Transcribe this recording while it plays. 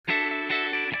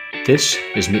This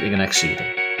is Meeting and Exceeding,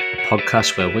 a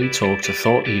podcast where we talk to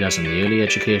thought leaders in the early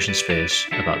education space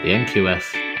about the NQF,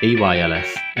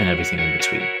 EYLF, and everything in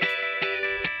between.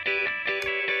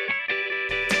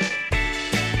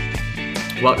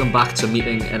 Welcome back to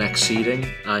Meeting and Exceeding.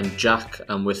 I'm Jack,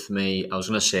 and with me, I was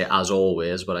going to say as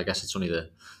always, but I guess it's only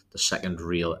the second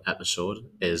real episode,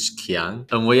 is Kiang.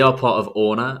 And we are part of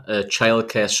Ona, a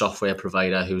childcare software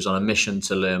provider who's on a mission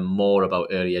to learn more about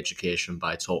early education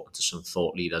by talking to some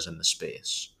thought leaders in the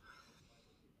space.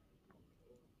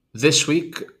 This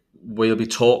week, we'll be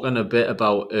talking a bit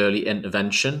about early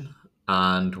intervention,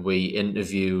 and we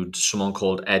interviewed someone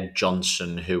called Ed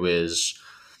Johnson, who is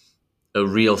a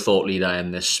real thought leader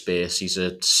in this space. He's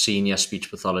a senior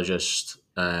speech pathologist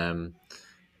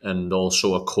and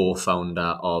also a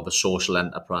co-founder of a social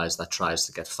enterprise that tries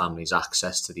to get families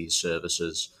access to these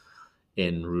services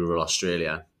in rural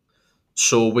Australia.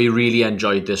 So we really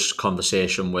enjoyed this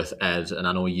conversation with Ed, and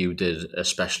I know you did,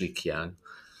 especially Kiang.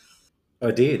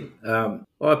 I did. I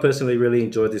personally really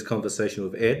enjoyed this conversation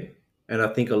with Ed, and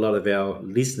I think a lot of our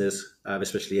listeners,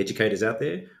 especially educators out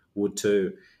there, would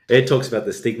too. Ed talks about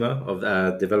the stigma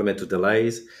of developmental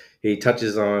delays. He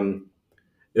touches on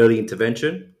early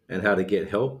intervention and how to get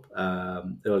help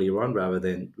earlier on rather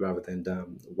than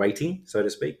waiting, so to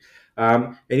speak.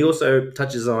 And he also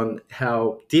touches on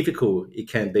how difficult it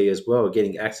can be as well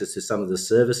getting access to some of the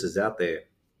services out there.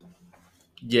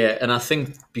 Yeah, and I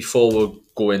think before we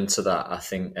go into that, I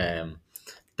think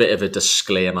bit of a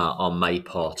disclaimer on my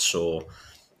part. So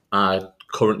I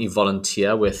currently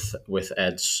volunteer with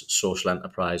Ed's social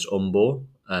enterprise, Umbo.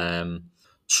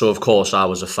 So of course I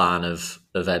was a fan of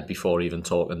Ed before even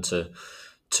talking to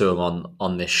him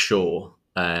on this show.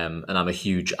 And I'm a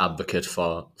huge advocate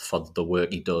for the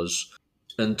work he does.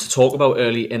 And to talk about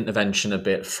early intervention a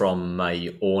bit from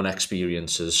my own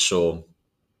experiences. So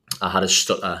I had a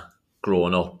stutter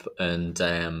growing up, and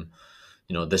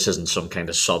this isn't some kind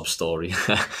of sob story.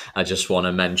 I just want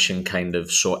to mention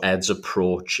so Ed's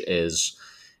approach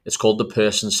it's called the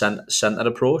person-centered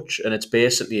approach, and it's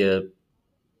basically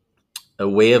a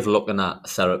way of looking at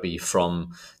therapy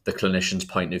from the clinician's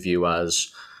point of view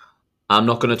as, I'm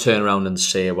not going to turn around and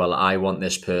say, well, I want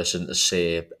this person to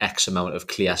say X amount of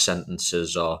clear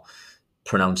sentences or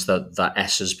pronounce that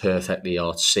S's perfectly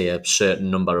or say a certain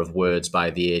number of words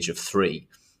by the age of 3.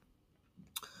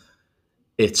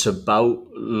 It's about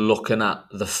looking at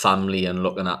the family and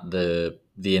looking at the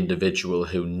individual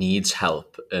who needs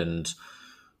help and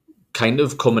kind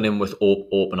of coming in with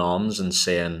open arms and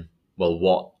saying, well,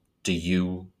 what do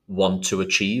you want to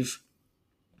achieve?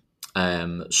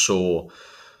 So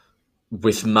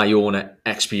with my own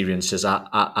experiences,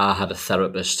 I had a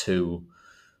therapist who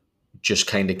just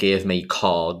kind of gave me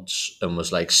cards and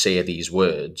was like, say these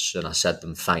words. And I said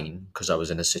them fine because I was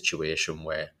in a situation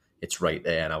where it's right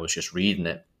there and I was just reading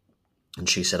it. And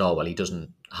she said, oh, well, he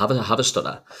doesn't have a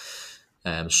stutter.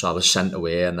 So I was sent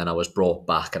away, and then I was brought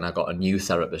back, and I got a new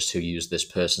therapist who used this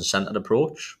person-centered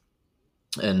approach.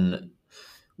 And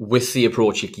with the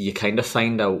approach, you kind of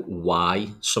find out why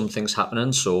something's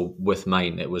happening. So with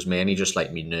mine, it was mainly just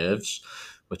like me nerves,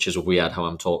 which is weird how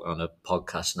I'm talking on a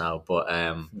podcast now.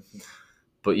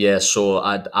 But yeah, so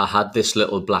I had this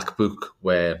little black book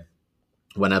where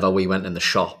whenever we went in the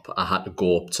shop, I had to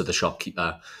go up to the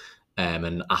shopkeeper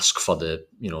and ask for the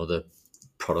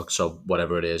products or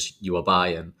whatever it is you were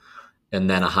buying. And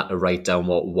then I had to write down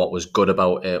what was good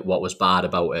about it, what was bad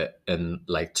about it, and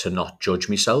like to not judge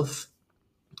myself.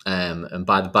 And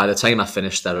by the time I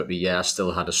finished therapy, yeah, I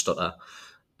still had a stutter,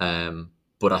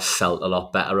 but I felt a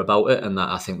lot better about it. And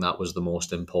I think that was the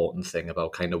most important thing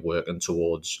about kind of working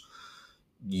towards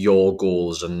your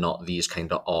goals and not these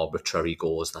kind of arbitrary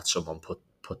goals that someone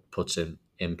puts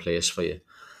in place for you.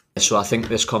 So I think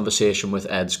this conversation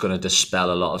with Ed's going to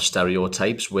dispel a lot of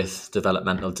stereotypes with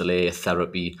developmental delay,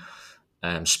 therapy,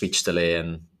 speech delay,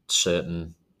 and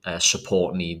certain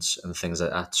support needs and things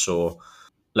like that. So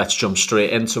let's jump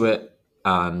straight into it,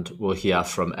 and we'll hear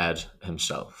from Ed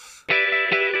himself.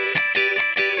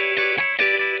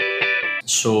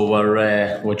 So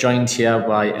we're joined here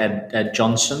by Ed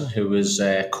Johnson, who is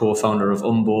co-founder of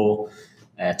Umbo,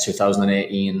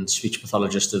 2018 Speech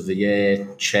Pathologist of the Year,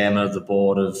 Chairman of the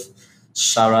Board of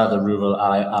SARA, the Rural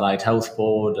Allied Health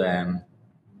Board,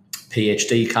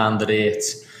 PhD candidate,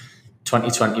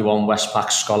 2021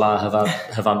 Westpac Scholar.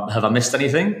 Have I missed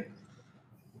anything?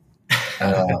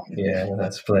 Yeah,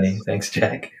 that's plenty. Thanks,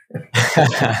 Jack.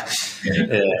 Yeah.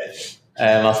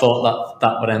 I thought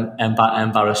that would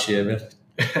embarrass you a bit.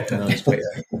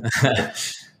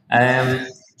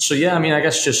 So yeah, I mean, I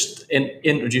guess just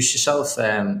introduce yourself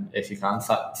if you can.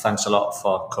 Thanks a lot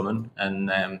for coming, and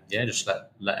just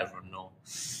let everyone know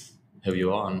who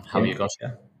you are and how you got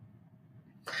here?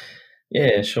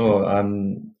 Yeah, sure.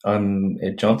 I'm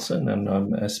Ed Johnson, and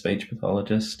I'm a speech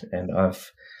pathologist, and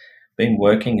I've been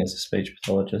working as a speech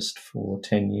pathologist for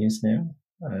 10 years now.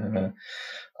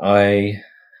 I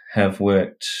have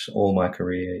worked all my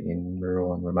career in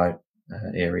rural and remote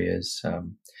areas,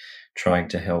 trying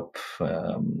to help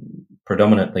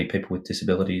predominantly people with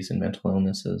disabilities and mental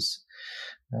illnesses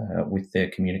with their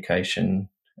communication,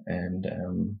 and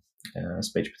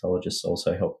speech pathologists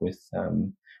also help with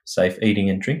safe eating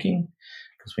and drinking,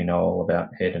 because we know all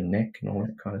about head and neck and all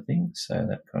that kind of thing. So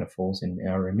that kind of falls in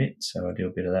our remit. So I do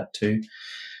a bit of that too.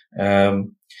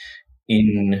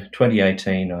 In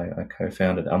 2018, I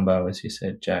co-founded Umbo, as you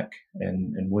said, Jack,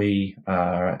 and we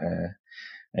are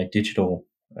a digital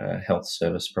health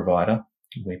service provider.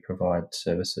 We provide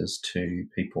services to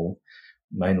people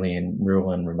mainly in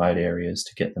rural and remote areas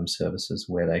to get them services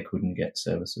where they couldn't get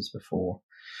services before.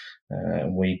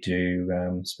 We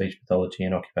do speech pathology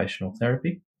and occupational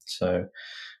therapy. So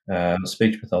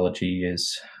speech pathology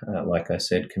is, like I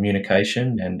said,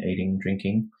 communication and eating,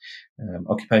 drinking.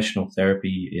 Occupational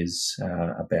therapy is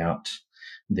about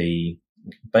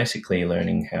basically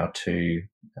learning how to,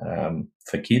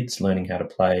 for kids, learning how to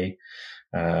play,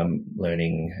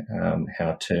 learning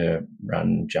how to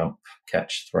run, jump,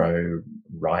 catch, throw,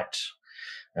 write,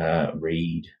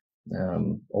 read,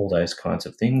 all those kinds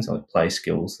of things, like play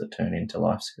skills that turn into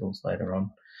life skills later on.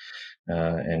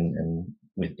 And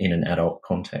within an adult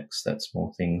context, that's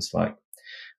more things like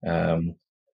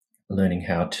learning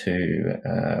how to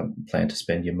plan to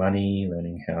spend your money,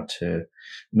 learning how to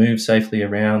move safely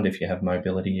around if you have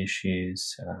mobility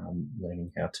issues,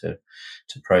 learning how to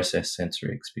process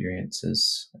sensory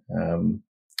experiences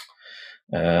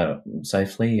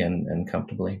safely and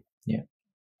comfortably. Yeah.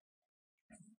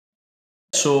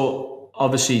 So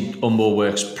obviously Umbo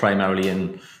works primarily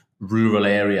in rural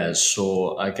areas.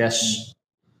 So I guess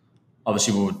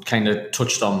obviously we kind of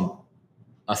touched on,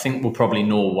 I think we'll probably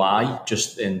know why,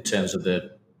 just in terms of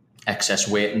the excess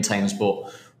waiting times,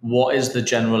 but what is the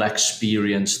general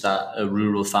experience that a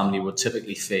rural family would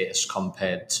typically face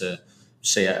compared to,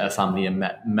 say, a family in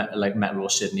like Metro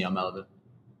Sydney or Melbourne?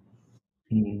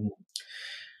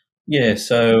 Yeah,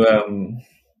 so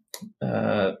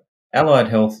allied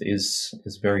health is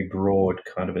very broad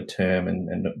kind of a term,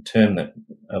 and a term that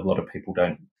a lot of people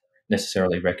don't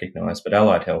necessarily recognise. But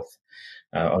allied health,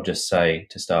 I'll just say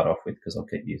to start off with, because I'll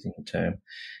keep using the term,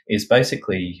 is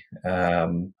basically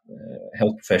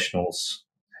health professionals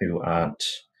who aren't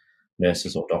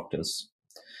nurses or doctors.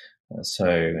 So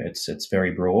it's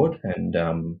very broad, and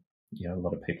a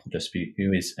lot of people dispute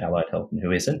who is allied health and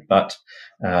who isn't. But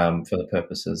for the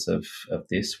purposes of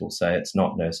this, we'll say it's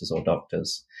not nurses or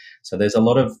doctors. So there's a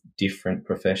lot of different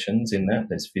professions in that.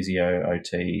 There's physio,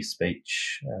 OT,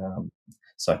 speech,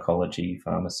 psychology,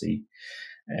 pharmacy.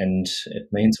 And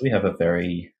it means we have a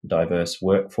very diverse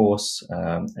workforce,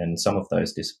 and some of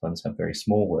those disciplines have very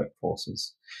small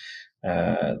workforces.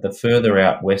 The further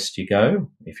out west you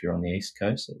go, if you're on the east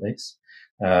coast at least,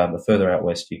 the further out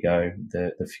west you go,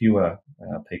 the fewer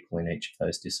people in each of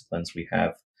those disciplines we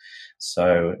have.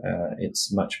 So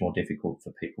it's much more difficult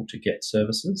for people to get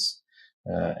services.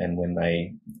 And when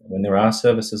there are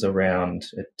services around,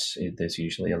 there's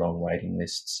usually a long waiting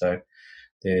list. So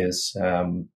there's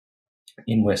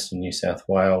in Western New South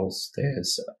Wales,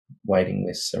 there's waiting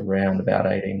lists around about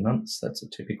 18 months. That's a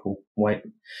typical wait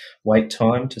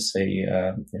time to see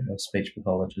a speech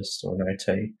pathologist or an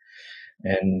OT.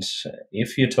 And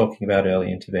if you're talking about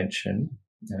early intervention,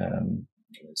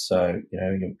 there's an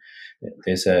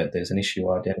issue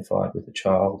identified with a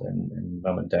child, and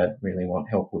mum and dad really want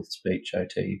help with speech,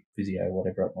 OT, physio,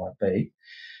 whatever it might be.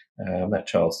 That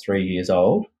child's 3 years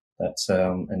old. That's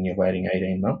and you're waiting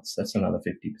 18 months. That's another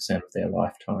 50% of their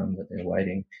lifetime that they're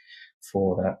waiting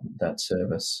for that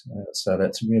service. So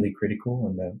that's really critical,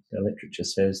 and the literature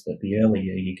says that the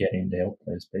earlier you get in to help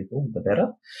those people, the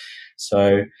better.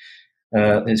 So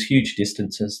there's huge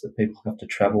distances that people have to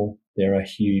travel. There are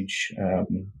huge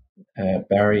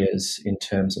barriers in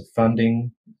terms of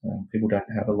funding. People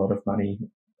don't have a lot of money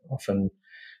often.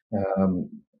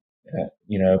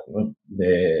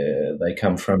 They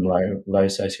come from low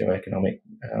socioeconomic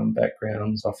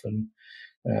backgrounds often.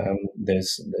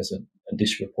 There's a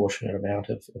disproportionate amount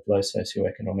of low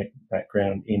socioeconomic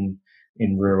background in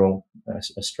rural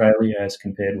Australia as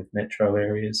compared with metro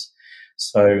areas.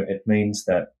 So it means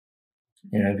that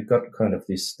we've got kind of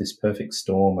this perfect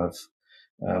storm of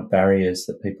barriers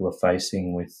that people are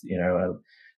facing with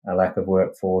a lack of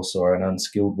workforce, or an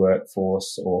unskilled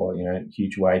workforce, or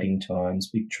huge waiting times,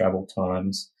 big travel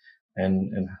times,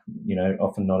 and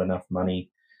often not enough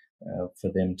money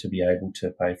for them to be able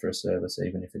to pay for a service,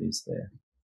 even if it is there.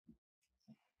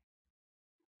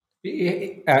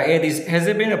 Ed, has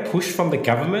there been a push from the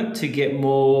government to get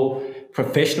more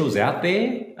professionals out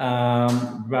there,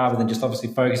 rather than just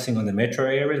obviously focusing on the metro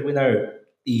areas? We know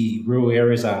the rural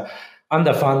areas are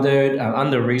underfunded,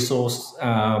 under-resourced,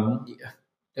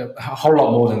 a whole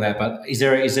lot more than that. But is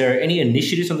there any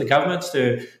initiatives from the government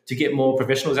to get more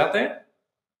professionals out there?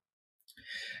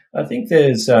 I think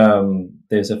there's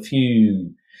a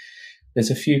few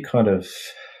kind of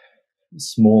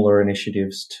smaller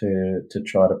initiatives to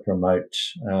try to promote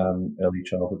early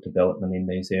childhood development in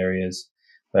these areas,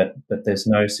 but there's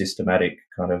no systematic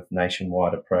kind of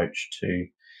nationwide approach to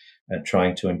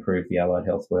trying to improve the allied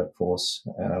health workforce,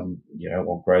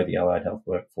 or grow the allied health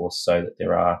workforce so that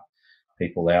there are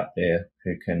people out there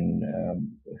who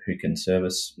can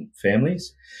service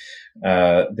families.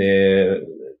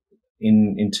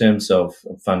 In terms of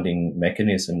funding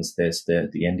mechanisms, there's the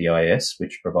NDIS,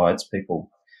 which provides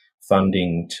people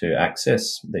funding to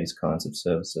access these kinds of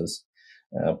services.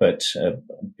 But a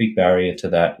big barrier to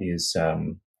that is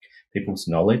people's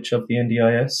knowledge of the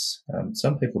NDIS.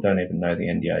 Some people don't even know the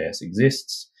NDIS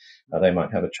exists. They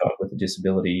might have a child with a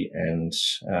disability, and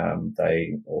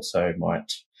they also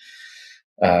might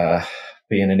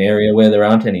be in an area where there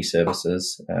aren't any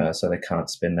services, so they can't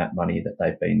spend that money that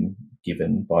they've been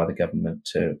given by the government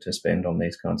to spend on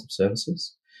these kinds of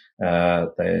services.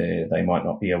 They might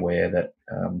not be aware that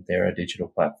there are digital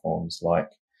platforms like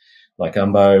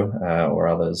Umbo or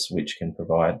others which can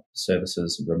provide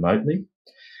services remotely.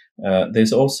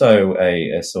 There's also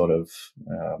a sort of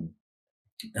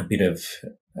a bit of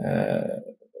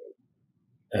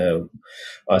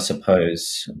I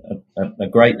suppose a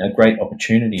great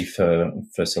opportunity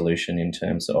for solution in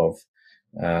terms of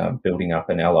building up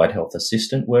an allied health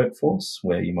assistant workforce,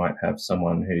 where you might have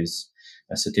someone who's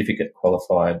a certificate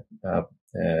qualified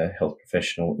health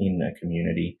professional in a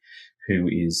community who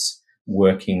is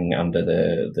working under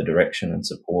the direction and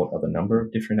support of a number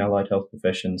of different allied health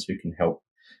professions who can help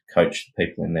coach the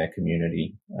people in their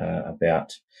community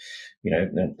about,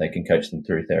 they can coach them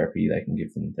through therapy, they can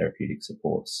give them therapeutic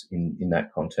supports in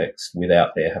that context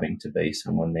without there having to be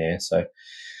someone there. So,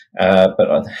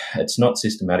 but it's not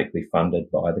systematically funded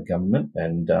by the government,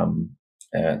 and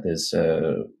there's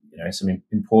some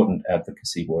important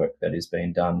advocacy work that is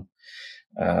being done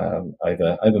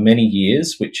over many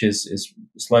years, which is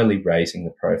slowly raising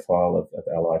the profile of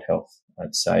allied health,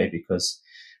 I'd say, because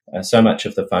so much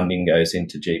of the funding goes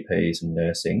into GPs and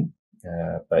nursing,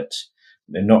 but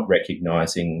they're not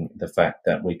recognising the fact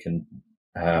that we can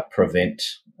prevent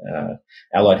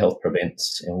allied health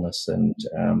prevents illness and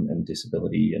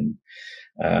disability, and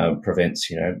prevents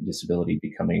disability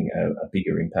becoming a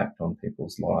bigger impact on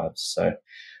people's lives. So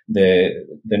the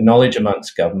knowledge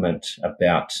amongst government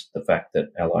about the fact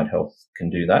that allied health can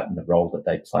do that and the role that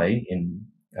they play in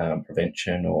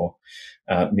prevention or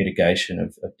mitigation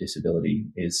of disability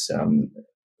is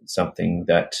something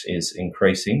that is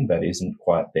increasing but isn't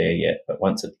quite there yet. But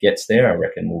once it gets there, I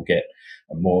reckon we'll get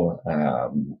a more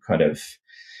kind of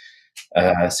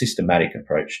systematic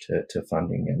approach to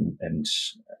funding and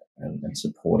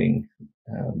supporting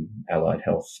allied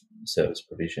health service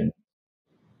provision.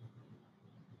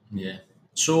 Yeah.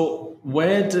 So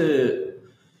where do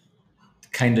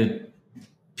kind of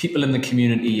people in the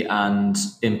community, and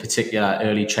in particular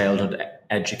early childhood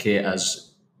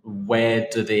educators, where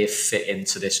do they fit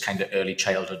into this kind of early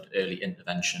childhood, early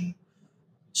intervention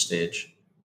stage?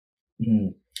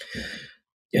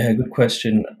 Yeah, good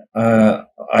question.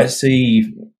 I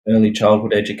see early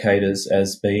childhood educators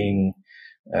as being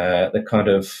the kind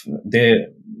of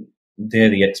they're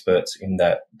the experts in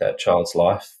that child's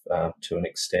life to an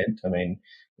extent. I mean,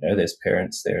 there's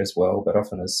parents there as well, but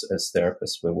often as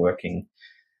therapists, we're working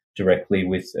directly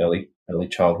with early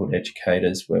childhood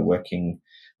educators. We're working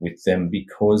with them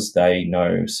because they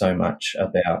know so much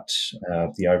about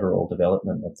the overall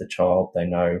development of the child. They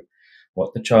know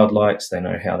what the child likes. They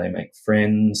know how they make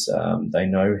friends. They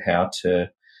know how to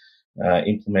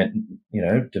implement,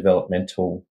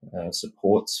 developmental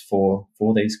supports for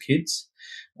these kids.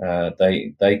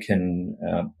 They can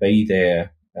be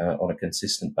there on a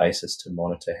consistent basis to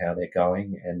monitor how they're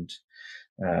going, and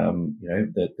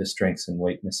the strengths and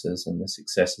weaknesses and the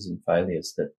successes and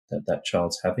failures that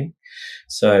child's having.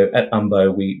 So at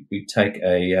Umbo, we take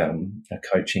a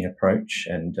coaching approach,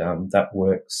 and that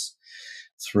works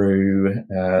through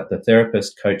the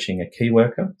therapist coaching a key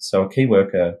worker. So a key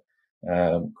worker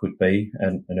could be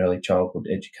an early childhood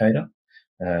educator.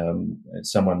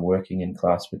 someone working in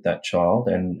class with that child,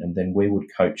 and then we would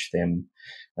coach them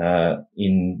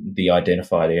in the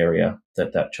identified area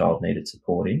that child needed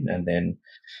support in. And then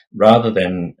rather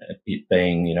than it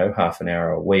being, half an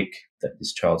hour a week that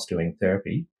this child's doing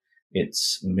therapy,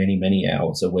 it's many, many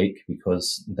hours a week,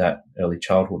 because that early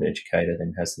childhood educator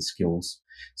then has the skills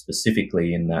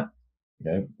specifically in that,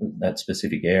 that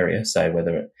specific area. Say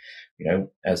whether,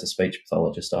 as a speech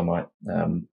pathologist, I might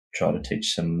try to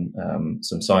teach some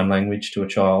sign language to a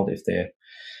child if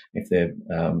their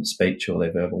speech or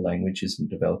their verbal language isn't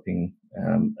developing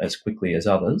as quickly as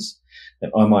others.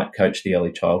 Then I might coach the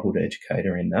early childhood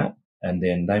educator in that, and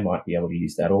then they might be able to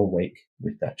use that all week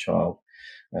with that child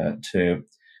to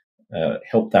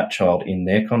help that child in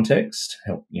their context,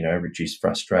 help, reduce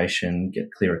frustration,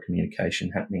 get clearer communication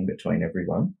happening between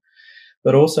everyone.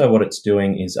 But also what it's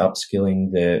doing is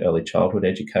upskilling the early childhood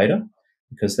educator,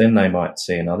 because then they might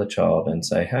see another child and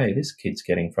say, hey, this kid's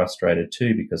getting frustrated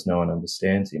too because no one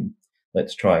understands him.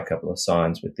 Let's try a couple of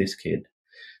signs with this kid.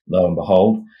 Lo and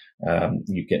behold,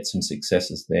 you get some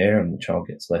successes there and the child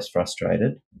gets less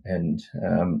frustrated, and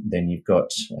then you've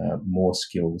got more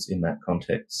skills in that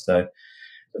context. So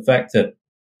the fact that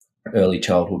early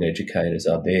childhood educators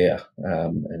are there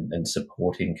and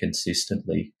supporting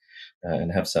consistently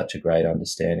and have such a great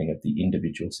understanding of the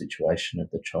individual situation of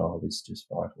the child is just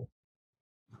vital.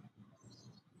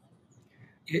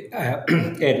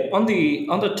 Ed, on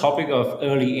the topic of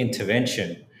early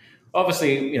intervention,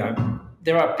 obviously,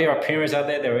 there are parents out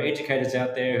there, there are educators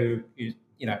out there who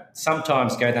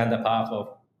sometimes go down the path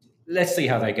of, let's see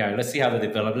how they go, let's see how they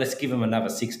develop, let's give them another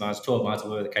 6 months, 12 months,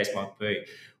 whatever the case might be.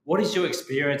 What is your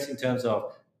experience in terms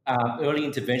of early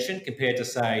intervention compared to,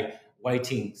 say,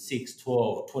 waiting 6,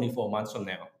 12, 24 months from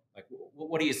now? Like,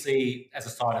 what do you see as a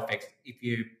side effect if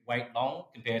you wait long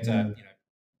compared to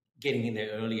getting in there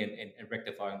early and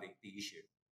rectifying the issue?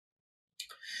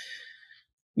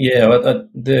 Yeah,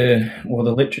 the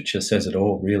literature says it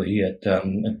all, really. It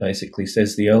basically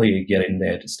says the earlier you get in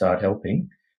there to start helping,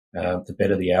 the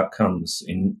better the outcomes,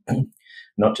 in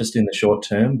not just in the short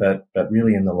term, but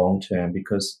really in the long term.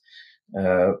 Because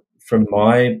from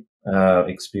my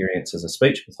experience as a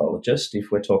speech pathologist, if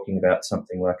we're talking about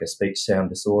something like a speech sound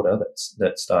disorder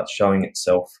that starts showing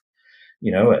itself,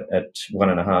 at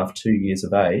 1.5, 2 years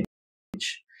of age,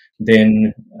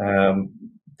 then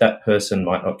that person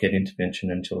might not get intervention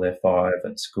until they're 5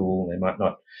 at school. They might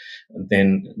not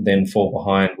then fall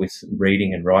behind with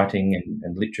reading and writing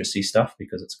and literacy stuff,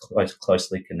 because it's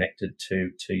closely connected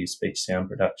to your speech sound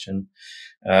production.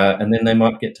 And then they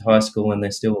might get to high school and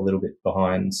they're still a little bit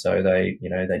behind, so they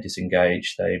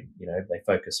disengage. They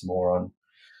focus more on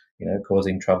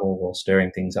causing trouble or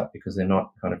stirring things up, because they're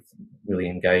not kind of really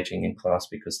engaging in class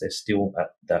because they're still at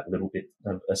that little bit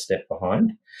of a step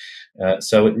behind.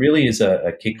 So it really is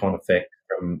a kick-on effect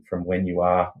from when you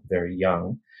are very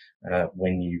young,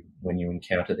 when you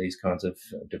encounter these kinds of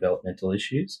developmental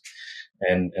issues,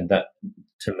 and that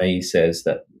to me says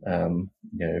that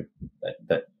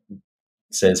that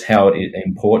says how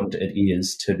important it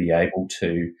is to be able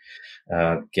to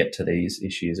get to these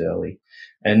issues early.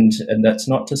 And that's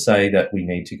not to say that we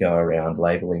need to go around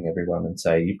labeling everyone and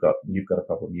say, you've got a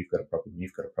problem, you've got a problem,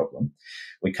 you've got a problem.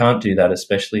 We can't do that,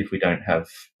 especially if we don't have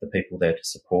the people there to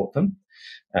support them.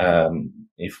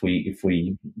 If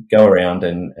we go around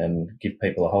and give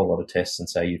people a whole lot of tests and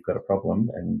say you've got a problem,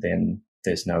 and then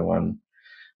there's no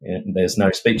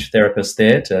speech therapist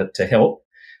there to help,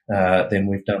 then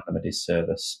we've done them a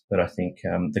disservice. But I think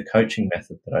the coaching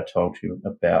method that I told you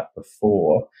about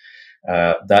before,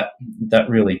 that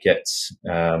really gets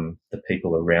the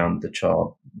people around the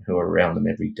child, who are around them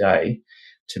every day,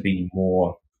 to be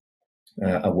more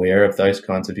aware of those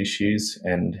kinds of issues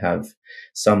and have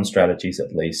some strategies,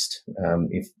 at least,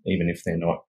 even if they're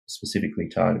not specifically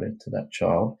targeted to that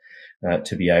child,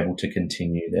 to be able to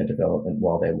continue their development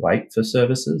while they wait for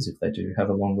services, if they do have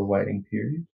a longer waiting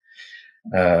period.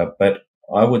 But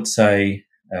I would say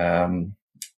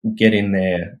get in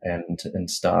there and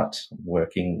start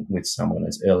working with someone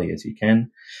as early as you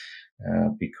can,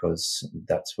 because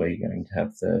that's where you're going to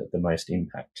have the most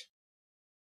impact.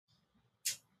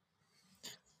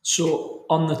 So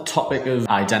on the topic of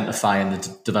identifying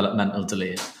the developmental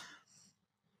delays,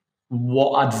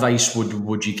 what advice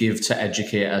would you give to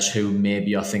educators who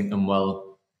maybe are thinking,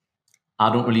 well,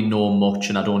 I don't really know much,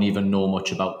 and I don't even know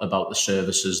much about the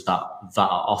services that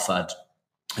are offered,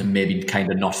 and maybe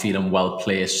kind of not feeling well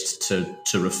placed to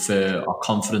refer or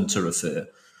confident to refer?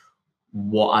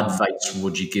 What advice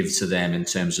would you give to them in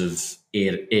terms of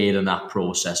aiding that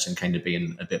process and kind of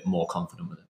being a bit more confident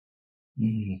with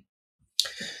it?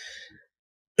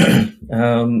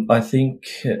 I think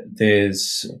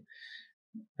there's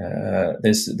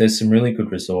some really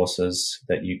good resources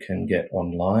that you can get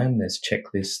online. There's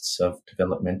checklists of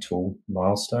developmental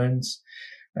milestones.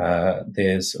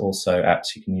 There's also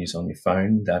apps you can use on your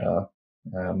phone that are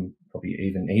probably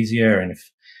even easier. And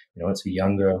if it's a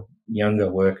younger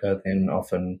worker, then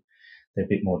often they're a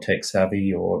bit more tech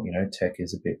savvy, or tech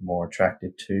is a bit more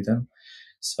attractive to them.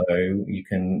 So you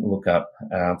can look up,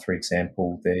 for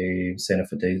example, the Center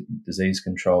for Disease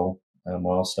Control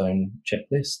milestone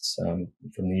checklists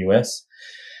from the US.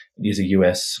 It is a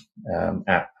US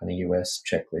app and a US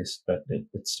checklist, but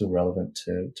it's still relevant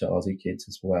to Aussie kids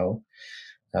as well,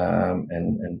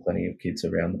 and plenty of kids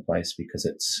around the place, because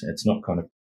it's not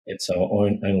it's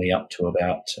only up to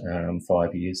about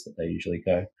 5 years that they usually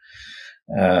go.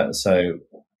 So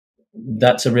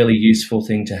that's a really useful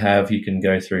thing to have. You can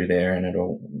go through there and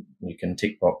you can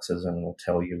tick boxes and it'll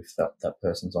tell you if that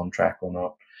person's on track or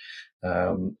not.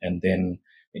 And then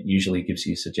it usually gives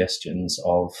you suggestions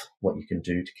of what you can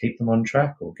do to keep them on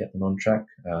track or get them on track.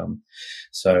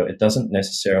 So it doesn't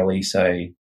necessarily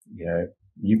say,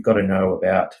 you've got to know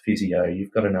about physio,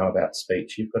 you've got to know about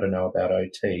speech, you've got to know about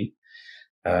OT.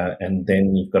 And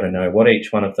then you've got to know what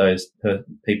each one of those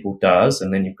people does,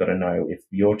 and then you've got to know if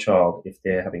your child, if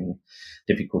they're having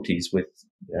difficulties with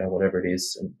whatever it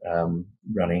is,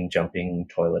 running, jumping,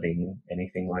 toileting,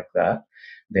 anything like that,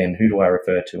 then who do I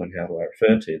refer to and how do I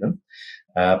refer to them?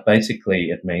 Basically,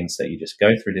 it means that you just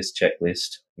go through this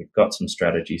checklist. You've got some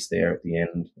strategies there at the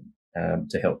end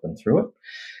to help them through it.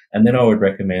 And then I would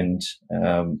recommend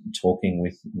talking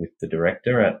with the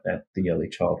director at the Early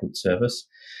Childhood Service,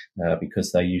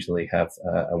 because they usually have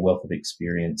a wealth of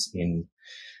experience in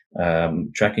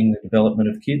tracking the development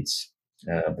of kids.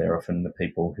 They're often the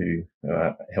people who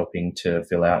are helping to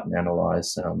fill out and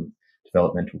analyse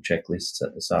developmental checklists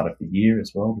at the start of the year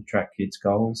as well, to track kids'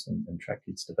 goals and track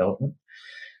kids' development.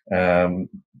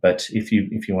 But if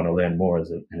you want to learn more as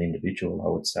an individual, I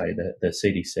would say that the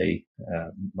CDC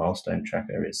milestone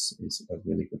tracker is a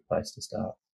really good place to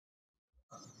start.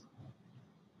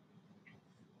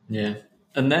 Yeah,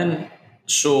 and then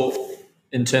so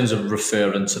in terms of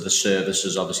referring to the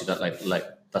services, obviously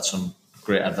that that's some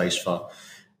great advice for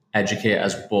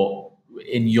educators. But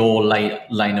in your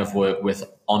line of work with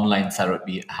online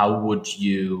therapy, how would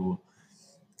you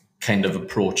kind of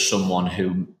approach someone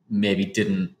who maybe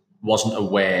wasn't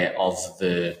aware of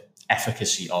the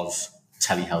efficacy of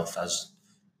telehealth, as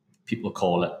people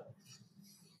call it?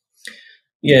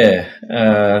 Yeah,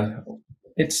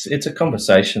 it's a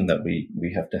conversation that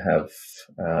we have to have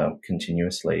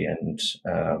continuously, and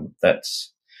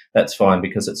that's fine,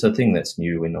 because it's a thing that's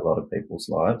new in a lot of people's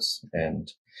lives.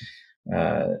 And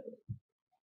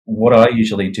what I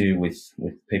usually do with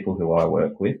people who I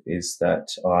work with is that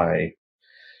I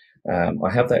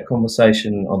have that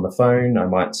conversation on the phone. I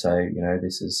might say,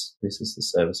 this is the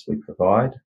service we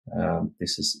provide.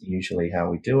 This is usually how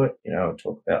we do it. I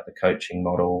talk about the coaching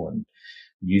model and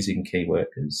using key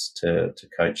workers to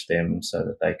coach them so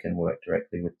that they can work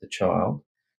directly with the child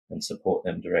and support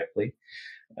them directly.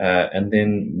 And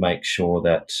then make sure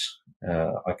that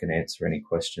I can answer any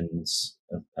questions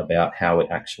about how it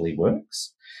actually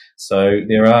works. So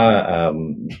there are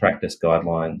practice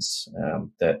guidelines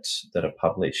that are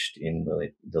published in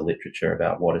the literature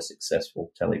about what a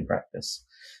successful telepractice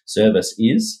service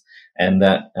is, and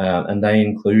they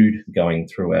include going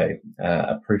through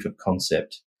a proof of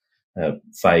concept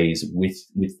phase with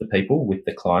the people, with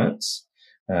the clients,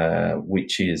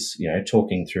 which is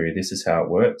talking through, this is how it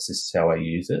works, this is how I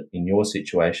use it. In your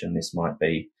situation, this might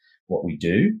be what we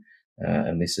do,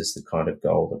 and this is the kind of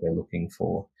goal that we're looking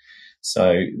for.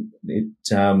 So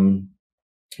it's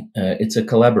a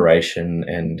collaboration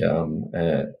and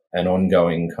an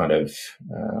ongoing kind of,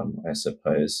 I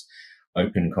suppose,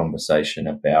 open conversation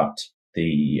about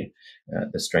the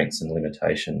strengths and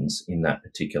limitations in that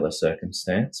particular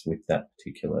circumstance with that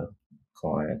particular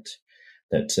client.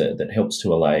 That helps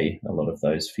to allay a lot of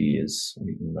those fears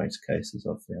in most cases,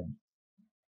 I've found.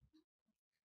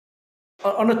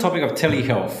 On the topic of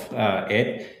telehealth,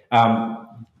 Ed,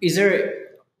 is there,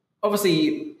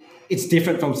 obviously it's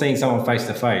different from seeing someone face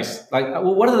to face. Like,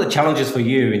 what are the challenges for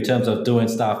you in terms of doing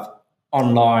stuff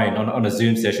online on a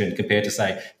Zoom session compared to,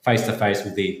 say, face to face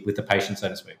with the patient, so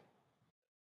to speak?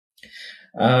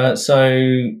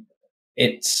 So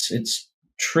it's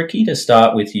tricky to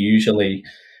start with usually,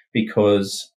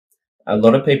 because a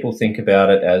lot of people think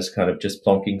about it as kind of just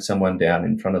plonking someone down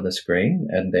in front of the screen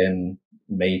and then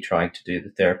me trying to do the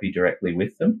therapy directly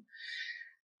with them.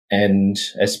 And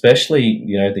especially,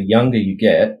 the younger you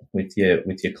get with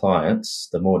your clients,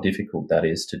 the more difficult that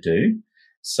is to do.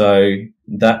 So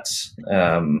that's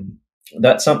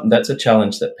that's a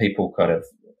challenge that people kind of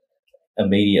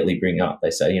immediately bring up.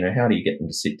 They say, how do you get them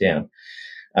to sit down?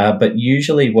 But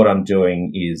usually what I'm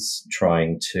doing is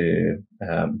trying to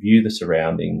view the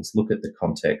surroundings, look at the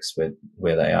context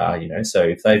where they are, so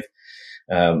if they've,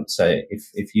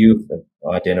 if you've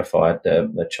identified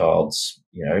the child's,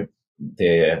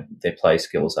 their play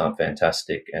skills aren't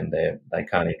fantastic and they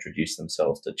can't introduce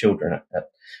themselves to children at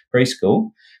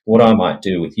preschool, what I might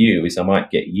do with you is I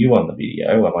might get you on the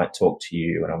video, I might talk to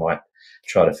you, and I might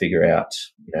try to figure out,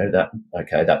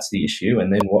 okay, that's the issue.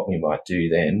 And then what we might do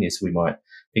then is we might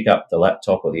pick up the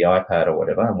laptop or the iPad or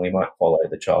whatever, and we might follow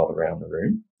the child around the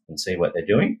room and see what they're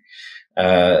doing.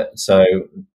 So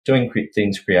doing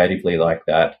things creatively like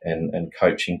that and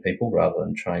coaching people rather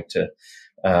than trying to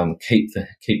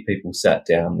keep people sat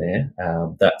down there.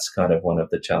 That's kind of one of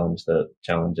the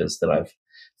challenges that I've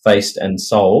faced and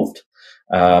solved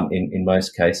in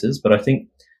most cases. But I think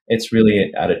it's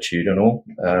really attitudinal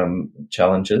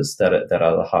challenges that are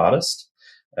the hardest.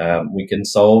 We can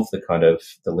solve the kind of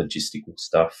the logistical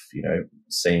stuff,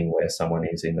 seeing where someone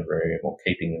is in the room or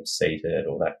keeping them seated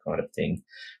or that kind of thing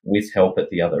with help at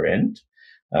the other end.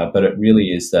 But it really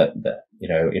is that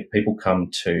if people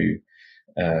come to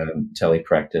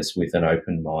telepractice with an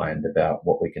open mind about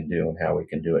what we can do and how we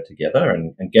can do it together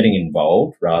and getting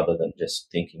involved rather than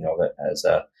just thinking of it as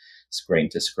a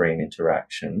screen-to-screen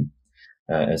interaction,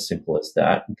 as simple as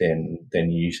that,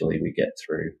 then usually we get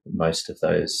through most of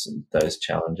those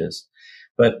challenges.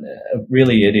 But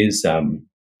really, it is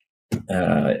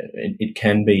it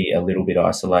can be a little bit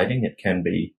isolating. It can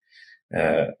be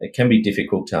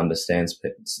difficult to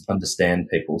understand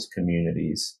people's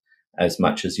communities as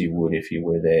much as you would if you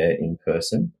were there in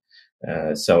person.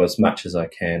 So as much as I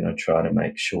can, I try to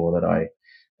make sure that I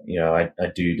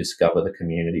do discover the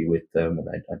community with them, and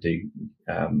I do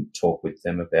talk with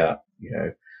them about,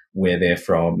 where they're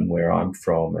from and where I'm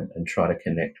from, and try to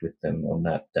connect with them on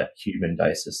that human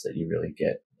basis that you really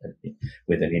get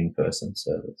with an in-person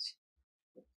service.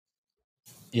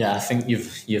 Yeah, I think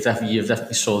you've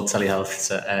definitely sold telehealth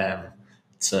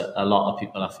to a lot of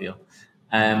people, I feel.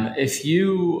 If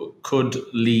you could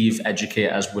leave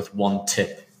educators with one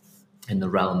tip in the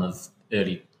realm of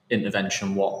early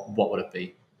intervention, what would it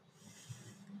be?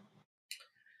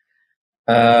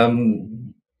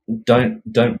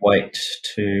 Don't wait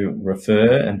to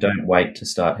refer, and don't wait to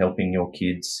start helping your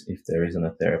kids if there isn't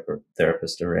a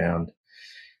therapist around.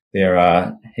 There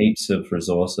are heaps of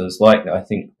resources, like I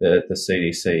think the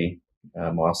CDC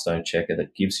milestone checker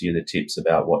that gives you the tips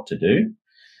about what to do.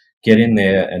 Get in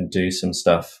there and do some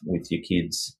stuff with your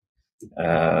kids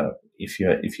if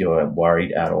you're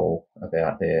worried at all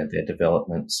about their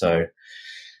development. So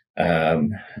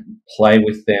play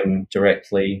with them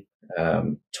directly,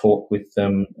 talk with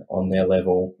them on their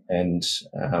level, and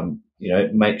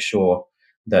make sure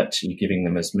that you're giving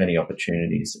them as many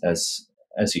opportunities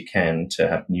as you can to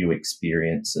have new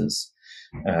experiences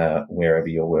wherever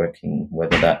you're working,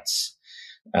 whether that's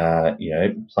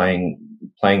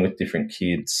playing with different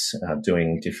kids,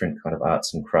 doing different kind of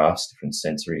arts and crafts, different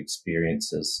sensory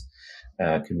experiences,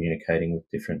 communicating with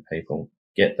different people.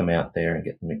 Get them out there and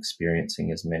get them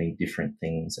experiencing as many different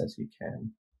things as you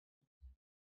can.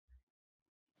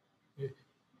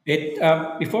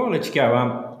 Before I let you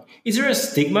go, is there a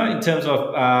stigma in terms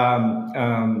of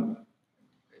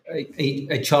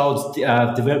a child's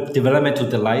developmental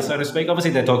delay, so to speak?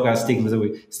 Obviously, they talk about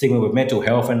stigma with mental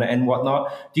health and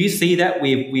whatnot. Do you see that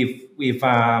with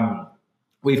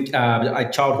a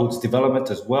childhood's development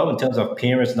as well, in terms of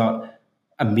parents not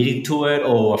admitting to it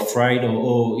or afraid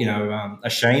or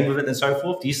ashamed of it and so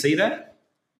forth? Do you see that?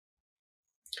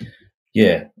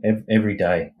 Yeah, every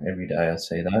day I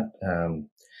see that.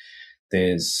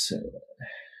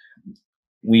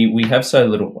 We have so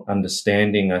little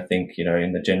understanding, I think,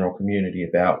 in the general community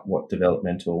about what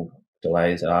developmental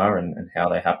delays are and how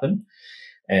they happen.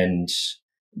 And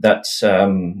that's a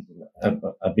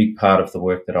big part of the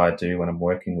work that I do when I'm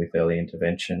working with early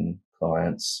intervention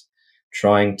clients,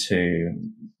 trying to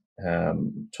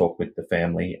talk with the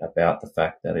family about the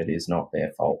fact that it is not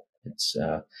their fault.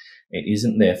 It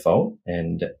isn't their fault,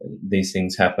 and these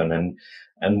things happen.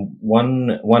 And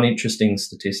one interesting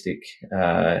statistic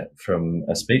from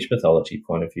a speech pathology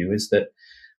point of view is that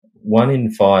 1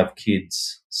 in 5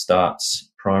 kids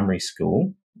starts primary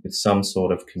school with some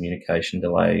sort of communication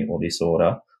delay or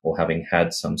disorder, or having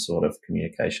had some sort of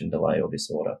communication delay or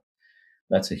disorder.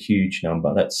 That's a huge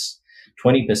number. That's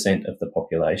 20% of the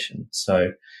population.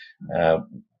 So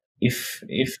if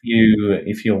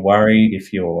you're worried,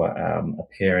 if you're a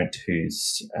parent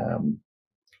who's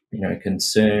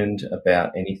concerned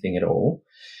about anything at all,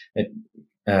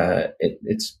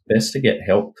 it's best to get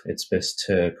help. It's best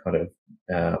to kind of,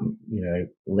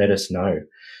 let us know,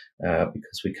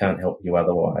 because we can't help you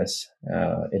otherwise.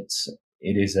 It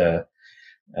is a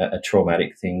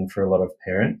traumatic thing for a lot of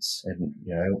parents, and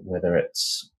whether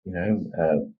it's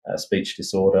a speech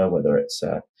disorder, whether it's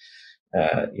a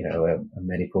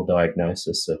medical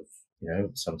diagnosis of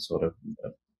some sort of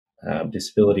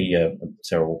disability,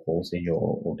 cerebral palsy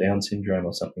or Down syndrome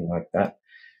or something like that.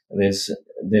 There's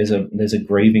a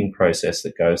grieving process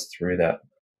that goes through that,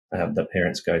 that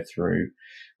parents go through,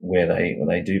 where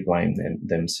they do blame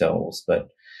themselves, but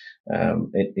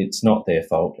it's not their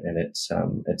fault, and it's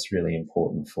really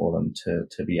important for them to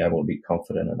be able to be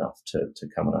confident enough to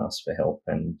come and ask for help.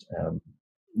 And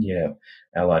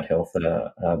Allied Health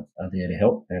are there to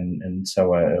help, and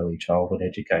so are early childhood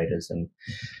educators. And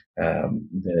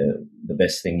the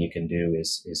best thing you can do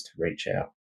is to reach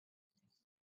out.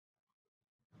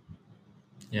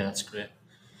 Yeah, that's great.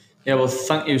 Yeah, well,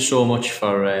 thank you so much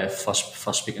for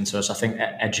speaking to us. I think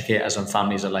educators and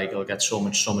families alike will get so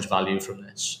much value from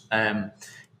this.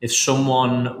 If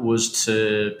someone was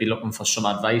to be looking for some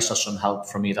advice or some help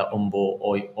from either Umbo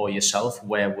or yourself,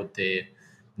 where would they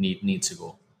need to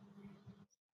go?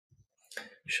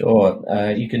 Sure.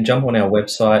 You can jump on our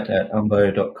website at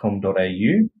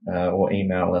umbo.com.au, or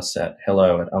email us at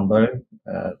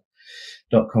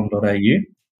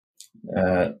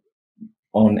hello@umbo.com.au.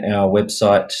 On our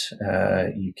website,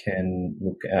 you can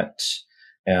look at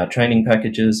our training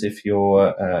packages if you're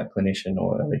a clinician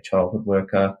or early childhood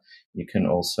worker. You can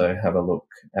also have a look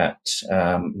at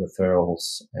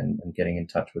referrals and getting in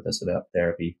touch with us about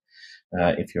therapy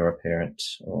if you're a parent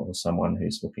or someone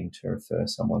who's looking to refer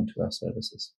someone to our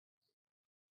services.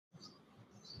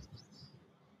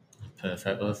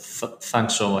 Perfect. Well,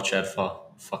 thanks so much, Ed, for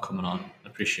coming on.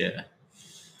 Appreciate it.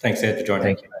 Thanks, Ed, for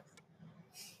joining. Thank you.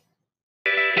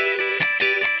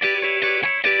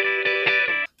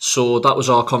 So that was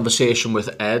our conversation with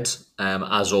Ed.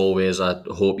 As always, I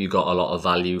hope you got a lot of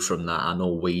value from that. I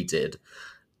know we did.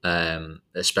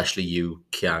 Especially you,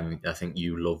 Kiang. I think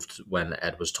you loved when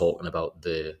Ed was talking about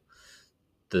the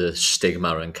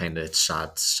stigma, and kind of it's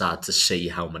sad to see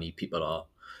how many people are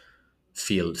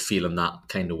feeling that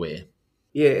kind of way.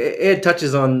 Yeah, Ed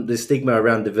touches on the stigma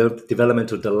around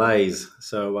developmental delays.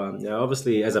 So,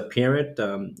 obviously, as a parent,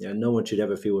 no one should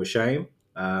ever feel ashamed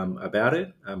about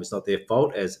it. It's not their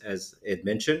fault, as Ed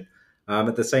mentioned.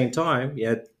 At the same time,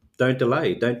 don't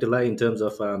delay. Don't delay in terms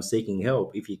of seeking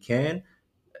help. If you can,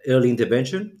 early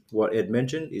intervention, what Ed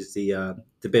mentioned, is the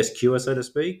best cure, so to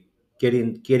speak. Get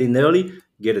in early,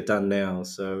 get it done now.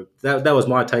 So that was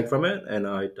my take from it, and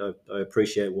I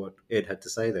appreciate what Ed had to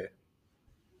say there.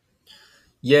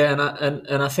 Yeah,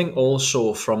 and I think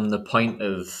also from the point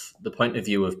of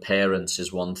view of parents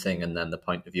is one thing, and then the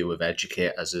point of view of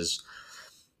educators is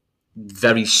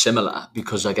very similar,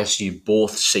 because I guess you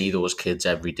both see those kids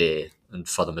every day and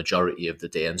for the majority of the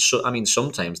day. And so, I mean,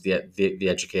 sometimes the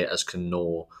educators can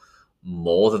know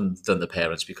more than the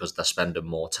parents, because they're spending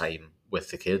more time with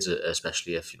the kids,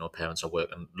 especially if parents are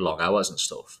working long hours and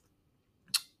stuff.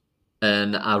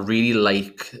 And I really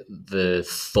like the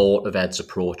thought of Ed's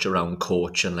approach around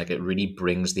coaching. Like, it really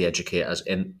brings the educators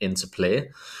into play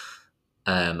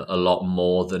a lot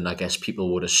more than I guess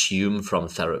people would assume from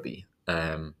therapy.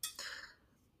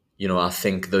 I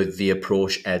think the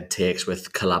approach Ed takes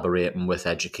with collaborating with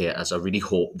educators, I really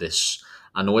hope this.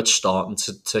 I know it's starting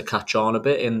to catch on a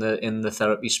bit in the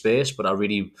therapy space, but I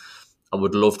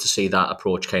would love to see that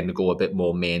approach kind of go a bit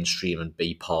more mainstream and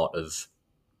be part of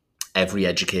every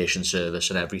education service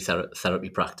and every therapy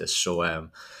practice. So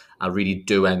I really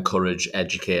do encourage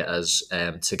educators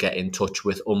to get in touch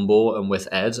with Umbo and with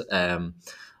Ed.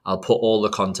 I'll put all the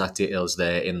contact details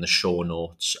there in the show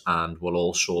notes, and we'll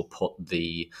also put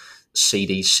the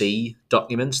CDC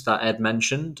documents that Ed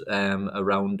mentioned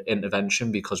around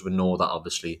intervention, because we know that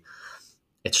obviously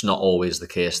it's not always the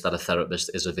case that a therapist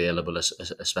is available,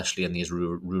 especially in these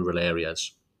rural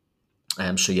areas.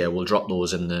 So yeah, we'll drop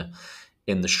those in the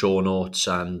show notes.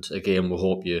 And again, we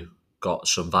hope you got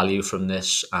some value from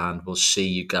this, and we'll see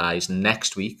you guys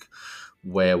next week,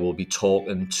 where we'll be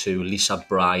talking to Lisa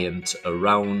Bryant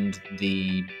around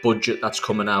the budget that's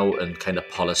coming out and kind of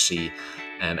policy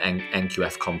and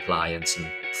NQF compliance and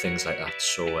things like that.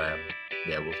 So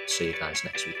we'll see you guys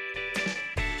next week.